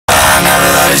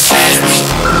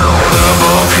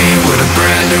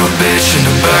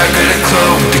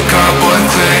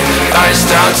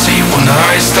out T when the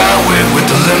iced out with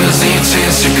the limousine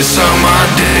tints, you can suck my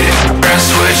dick. Press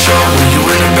switch up when you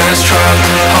in the best truck.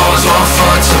 Hoes want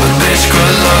fuck, tell a bitch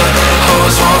good luck.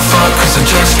 Hoes want fuck cause I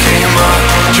just came up.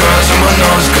 Drugs on my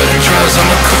nose, got the drugs on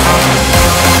my cup.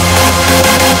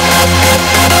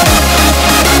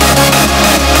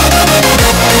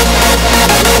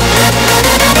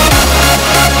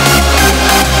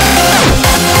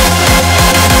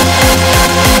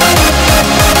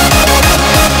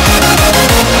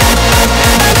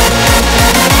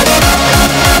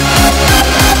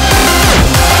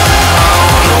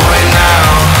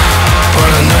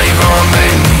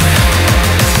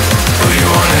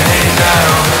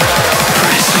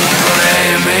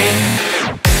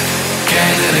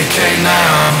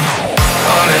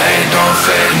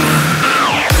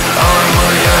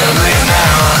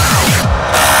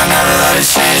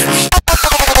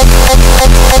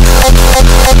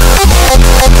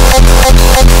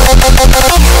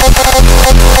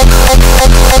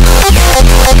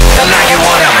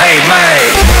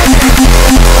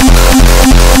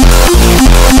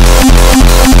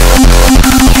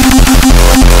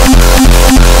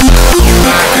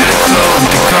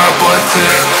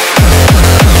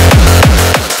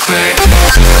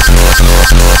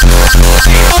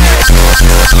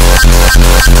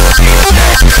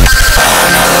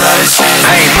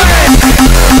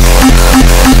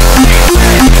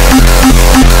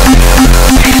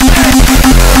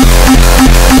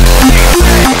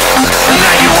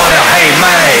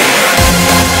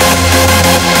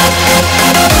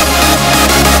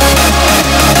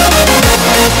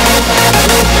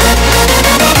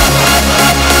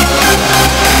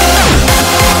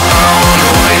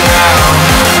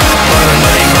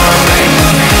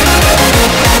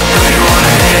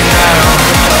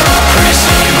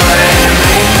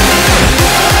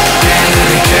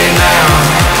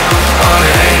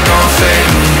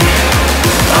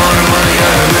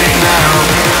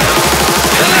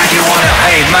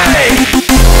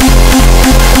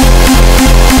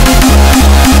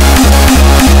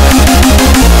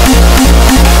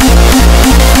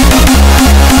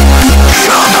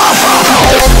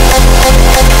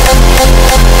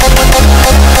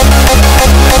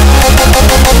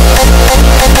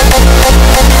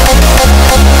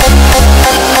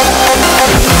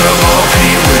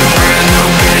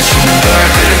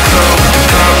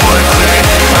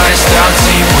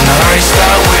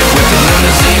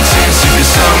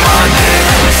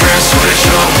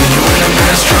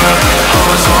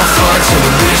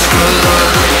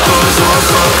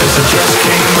 Just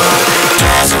came up.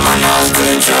 Drugs in my nose,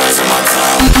 good drugs in my